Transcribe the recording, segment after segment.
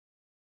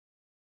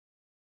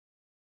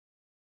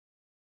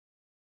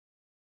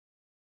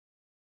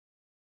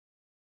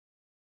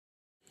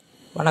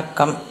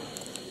வணக்கம்.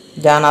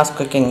 ஜானாஸ்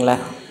குக்கிங்கில்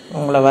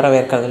உங்களை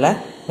வரவேற்கிறதுல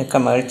மிக்க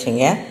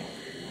மகிழ்ச்சிங்க.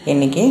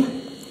 இன்றைக்கி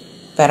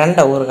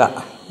பிரண்டை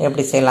ஊறுகாய்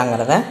எப்படி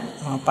செய்யலாங்கிறத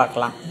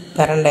பார்க்கலாம்.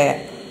 பிரண்டை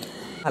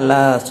நல்லா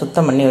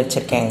சுத்தம் பண்ணி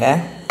வச்சுருக்கேங்க.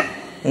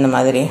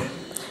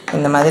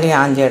 இந்த மாதிரி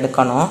ஆஞ்சி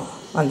எடுக்கணும்.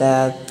 அந்த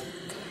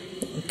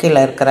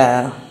கீழே இருக்கிற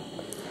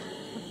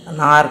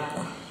நார்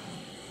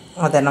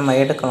அதை நம்ம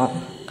எடுக்கணும்.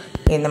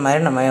 இந்த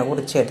மாதிரி நம்ம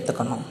உரித்து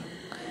எடுத்துக்கணும்.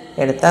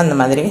 எடுத்து அந்த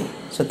மாதிரி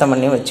சுத்தம்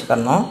பண்ணி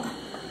வச்சுக்கணும்.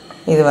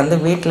 இது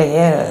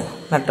வீட்டிலையே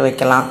நட்டு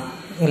வைக்கலாம்.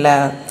 இல்லை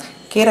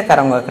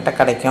கீரைக்காரவங்க கிட்ட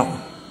கிடைக்கும்.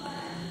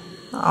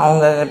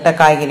 அவங்கக்கிட்ட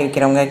காய்கறி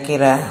விற்கிறவங்க,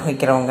 கீரை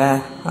விற்கிறவங்க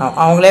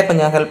அவங்களே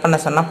கொஞ்சம் ஹெல்ப் பண்ண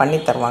சொன்னால் பண்ணி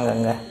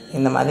தருவாங்கங்க.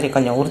 இந்த மாதிரி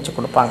கொஞ்சம் உரித்து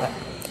கொடுப்பாங்க.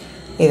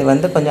 இது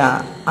கொஞ்சம்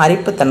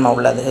அரிப்புத்தன்மை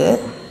உள்ளது.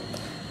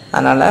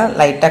 அதனால்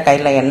லைட்டாக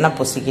கையில் எண்ணெய்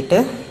பூசிக்கிட்டு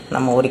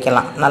நம்ம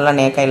உரிக்கலாம்.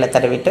 நல்லெண்ணெயை கையில்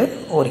தடவிட்டு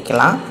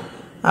உரிக்கலாம்.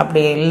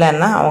 அப்படி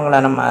இல்லைன்னா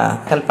அவங்கள நம்ம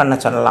ஹெல்ப் பண்ண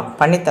சொல்லலாம்,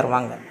 பண்ணி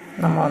தருவாங்க.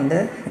 நம்ம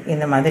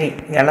இந்த மாதிரி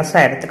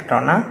இலசாக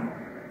எடுத்துக்கிட்டோன்னா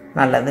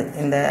நல்லது.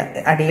 இந்த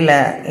அடியில்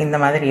இந்த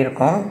மாதிரி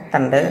இருக்கும்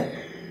தண்டு.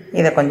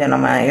 இதை கொஞ்சம்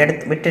நம்ம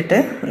எடுத்து விட்டுட்டு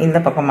இந்த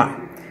பக்கமாக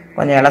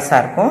கொஞ்சம் இலசாக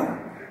இருக்கும்,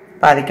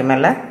 பாதிக்கு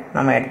மேலே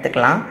நம்ம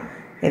எடுத்துக்கலாம்.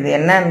 இது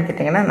என்னன்னு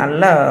கேட்டிங்கன்னா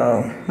நல்ல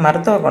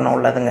மருத்துவ குணம்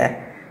உள்ளதுங்க.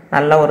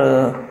 நல்ல ஒரு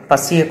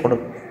பசியை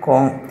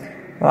கொடுக்கும்.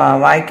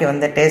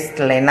 வாய்க்கு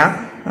டேஸ்ட் இல்லைன்னா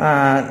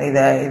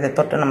இதை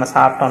தொட்டு நம்ம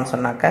சாப்பிட்டோன்னு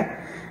சொன்னாக்க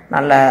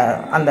நல்ல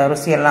அந்த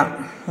ருசியெல்லாம்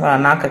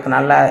நாக்குக்கு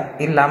நல்லா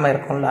இல்லாமல்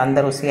இருக்கும்ல, அந்த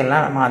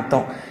ருசியெல்லாம்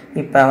மாற்றும்.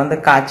 இப்போ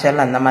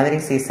காய்ச்சல் அந்த மாதிரி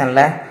சீசனில்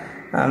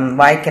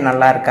வாய்க்கு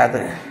நல்லா இருக்காது.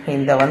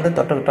 இதை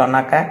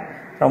தொட்டுக்கிட்டோன்னாக்க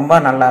ரொம்ப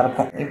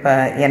நல்லாயிருக்கும். இப்போ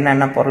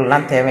என்னென்ன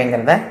பொருள்லாம்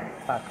தேவைங்கிறத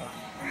பார்க்கலாம்.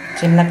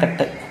 சின்ன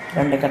கட்டு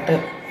 2 கட்டு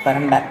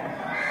பிரண்டை,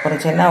 ஒரு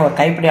சின்ன ஒரு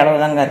கைப்பிடி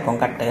அளவு தாங்க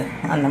இருக்கும் கட்டு,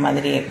 அந்த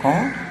மாதிரி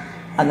இருக்கும்.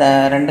 அதை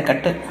 2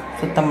 கட்டு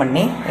சுத்தம்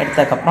பண்ணி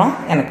எடுத்ததுக்கப்புறம்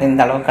எனக்கு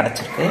இந்த அளவு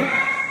கிடச்சிருக்கு.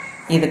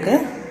 இதுக்கு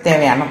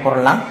தேவையான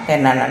பொருள்லாம்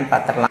என்னென்னு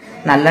பார்த்துடலாம்.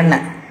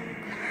 நல்லெண்ணெய்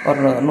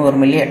ஒரு 100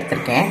 மில்லி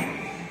எடுத்திருக்கேன்.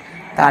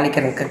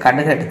 தாளிக்கிறதுக்கு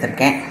கடுகு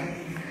எடுத்திருக்கேன்.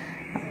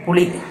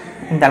 புளி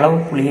இந்த அளவு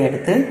புளியை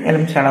எடுத்து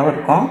எலுமிச்சை அளவு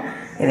இருக்கும்,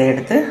 இதை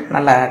எடுத்து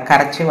நல்லா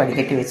கரைச்சி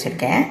வடிகட்டி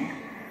வச்சுருக்கேன்.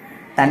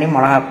 தனி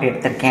மிளகா அப்படி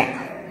எடுத்திருக்கேன்.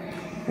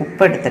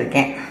 உப்பு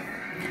எடுத்திருக்கேன்.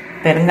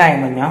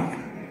 பெருங்காயம் கொஞ்சம்.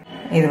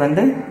 இது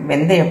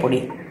வெந்தய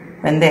பொடி.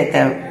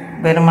 வெந்தயத்தை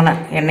வெறுமனை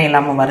எண்ணெய்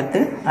இல்லாமல்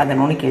வறுத்து அதை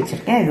நுணுக்கி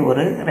வச்சுருக்கேன். இது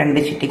ஒரு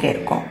 2 சிட்டிகை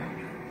இருக்கும்.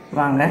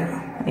 வாங்க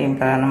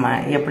இப்போ நம்ம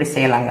எப்படி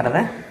செய்யலாங்கிறத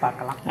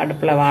பார்க்கலாம்.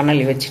 அடுப்பில்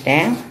வாணலி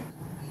வச்சுட்டேன்.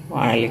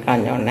 வாணலி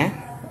காஞ்சோடனே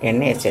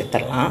எண்ணெயை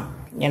சேர்த்துடலாம்.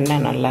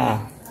 எண்ணெய் நல்லா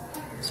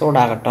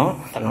சூடாகட்டும்.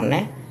 தன்னொடனே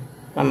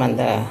நம்ம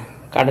அந்த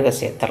கடுகை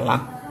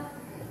சேர்த்துடலாம்.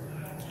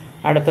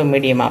 அடுப்பு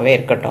மீடியமாகவே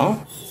இருக்கட்டும்.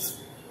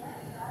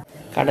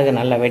 கடுகு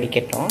நல்லா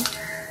வெடிக்கட்டும்.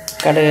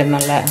 கடுகு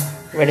நல்லா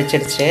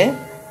வெடிச்சிடுச்சு.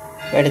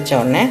 வெடித்த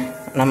உடனே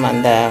நம்ம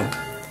அந்த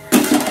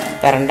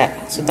பிரண்டை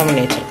சுத்தம்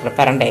பண்ணி வச்சுருக்கிற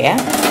பிரண்டையை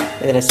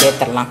இதில்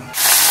சேர்த்துடலாம்.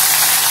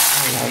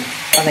 நல்லா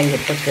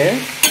வதங்கிட்டுருக்கு.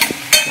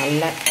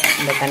 நல்லா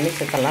இந்த தண்ணி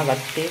சத்தெல்லாம்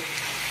வற்றி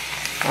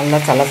நல்லா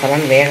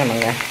சலசலன்னு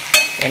வேகணுங்க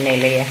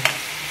எண்ணெயிலேயே.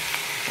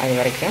 அது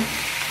வரைக்கும்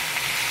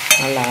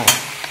நல்லா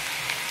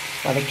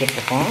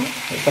வதக்கிட்டுருக்கோம்.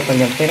 இப்போ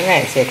கொஞ்சம்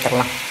பெருங்காயம்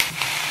சேர்த்துடலாம்.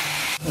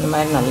 இந்த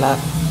மாதிரி நல்லா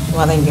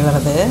வதங்கி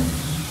வருது.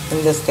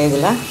 இந்த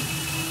ஸ்டேஜில்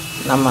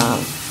நம்ம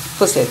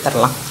உப்பு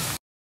சேர்த்துடலாம்.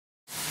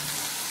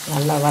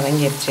 நல்லா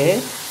வதங்கிடுச்சு.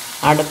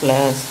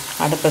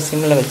 அடுப்பை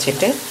சிம்மில்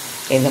வச்சுட்டு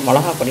இந்த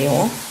மிளகா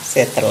பொடியும்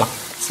சேர்த்துடலாம்.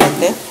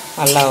 சேர்த்து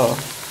நல்லா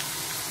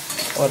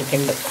ஒரு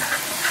கிண்டு,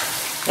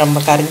 ரொம்ப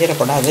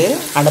கரிஞ்சிடக்கூடாது.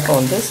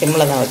 அடுப்பை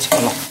சிம்மில் தான்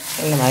வச்சுக்கணும்.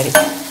 இந்த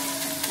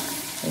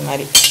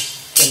மாதிரி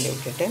கிண்டி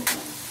விட்டுட்டு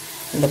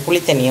இந்த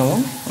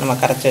புளித்தண்ணியும் நம்ம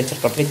கரைச்சி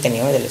வச்சுருக்க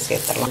புளித்தண்ணியும் இதில்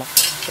சேர்த்துடலாம்.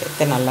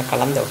 சேர்த்து நல்லா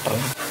கலந்து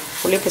விட்டுறலாம்.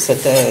 புளிப்பு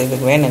சேர்த்து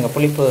இதுக்கு வேணுங்க.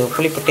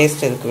 புளிப்பு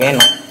டேஸ்ட் இதுக்கு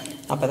வேணும்.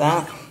 அப்போ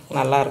தான்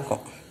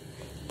நல்லாயிருக்கும்.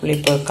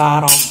 புளிப்பு,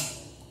 காரம்,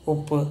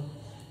 உப்பு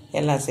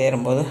எல்லாம்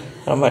சேரும்போது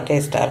ரொம்ப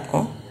டேஸ்ட்டாக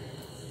இருக்கும்.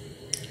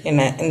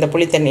 இந்த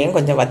புளித்தண்ணியும்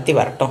கொஞ்சம் வற்றி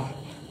வரட்டும்.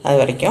 அது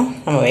வரைக்கும்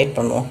நம்ம வெயிட்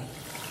பண்ணுவோம்.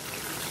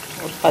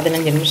 ஒரு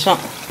 15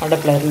 நிமிஷம்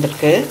அடுப்பில்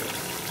இருந்துருக்கு.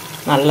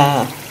 நல்லா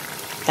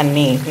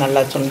தண்ணி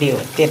நல்லா சுண்டி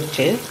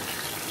வத்திருச்சு.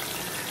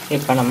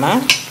 இப்போ நம்ம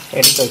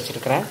எடுத்து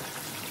வச்சுருக்கிற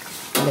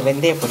இந்த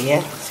வெந்தய பொடியை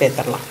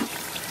சேர்த்துடலாம்.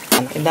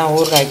 இதுதான்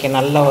ஊறுகாய்க்கு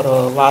நல்ல ஒரு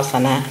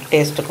வாசனை,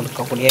 டேஸ்ட்டு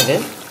கொடுக்கக்கூடியது.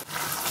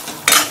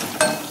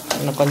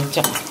 இன்னும்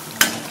கொஞ்சம்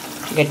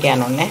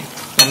கெட்டியானோடனே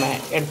நம்ம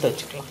எடுத்து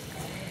வச்சுக்கலாம்.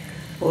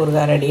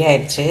 ஊறுகாய் ரெடி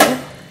ஆயிடுச்சு.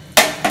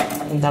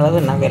 இந்த அளவு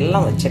நான்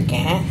வெல்லம்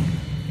வச்சுருக்கேன்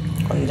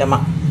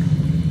கொஞ்சமாக.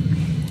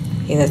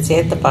 இதை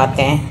சேர்த்து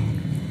பார்த்தேன்,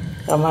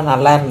 ரொம்ப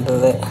நல்லா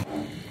இருந்தது.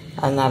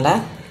 அதனால்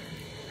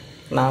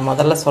நான்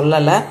முதல்ல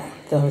சொல்லலை,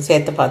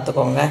 சேர்த்து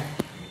பார்த்துக்கோங்க.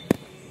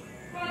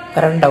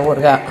 பிரண்டை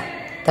ஊறுகாய்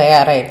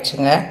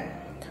தயாராகிடுச்சுங்க.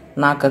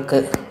 நாக்குக்கு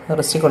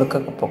ருசி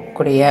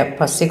கொடுக்கக்கூடிய,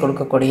 பசி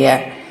கொடுக்கக்கூடிய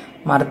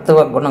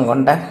மருத்துவ குணம்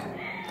கொண்ட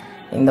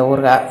இந்த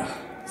ஊறுகாய்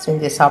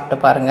செஞ்சு சாப்பிட்டு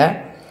பாருங்கள்.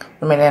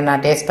 உண்மையிலே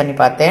நான் டேஸ்ட் பண்ணி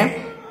பார்த்தேன்,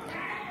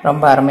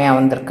 ரொம்ப அருமையாக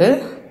வந்திருக்கு.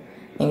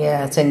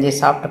 நீங்கள் செஞ்சு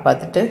சாப்பிட்டு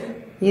பார்த்துட்டு,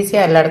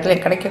 ஈஸியாக எல்லா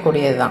இடத்துலையும்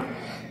கிடைக்கக்கூடியது தான்.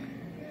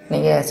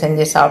 நீங்கள்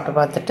செஞ்சு சாப்பிட்டு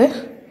பார்த்துட்டு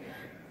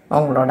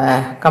உங்களோட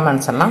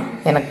கமெண்ட்ஸ் எல்லாம்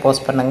எனக்கு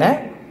போஸ்ட் பண்ணுங்கள்.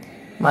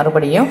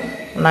 மறுபடியும்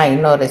நான்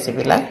இன்னொரு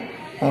ரெசிபியில்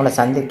உங்களை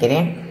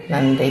சந்திக்கிறேன்.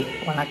 நன்றி,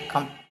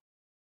 வணக்கம்.